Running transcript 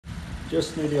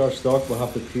Just new to our stock, we'll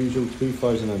have the Peugeot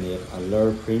 2008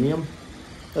 Allure Premium.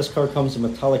 This car comes in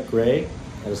metallic grey, it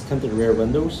has tinted rear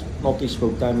windows,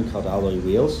 multi-spoke diamond cut alloy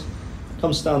wheels.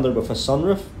 Comes standard with a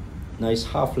sunroof, nice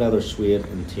half leather suede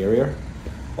interior,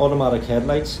 automatic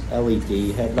headlights,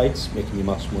 LED headlights, making you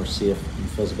much more safe and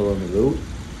visible on the road.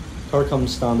 Car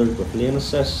comes standard with lane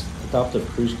assist, adaptive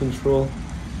cruise control,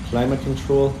 climate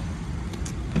control,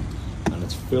 and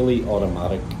it's fully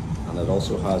automatic, and it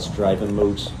also has driving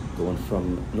modes going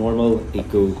from normal,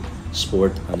 eco,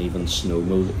 sport and even snow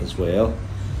mode as well.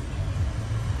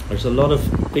 There's a lot of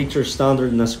features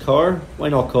standard in this car. Why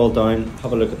not call down,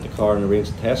 have a look at the car and arrange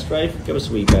a test drive? Give us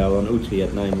a wee bell on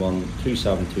 03891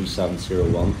 272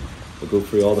 701. We'll go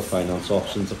through all the finance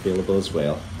options available as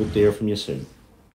well. Hope to hear from you soon.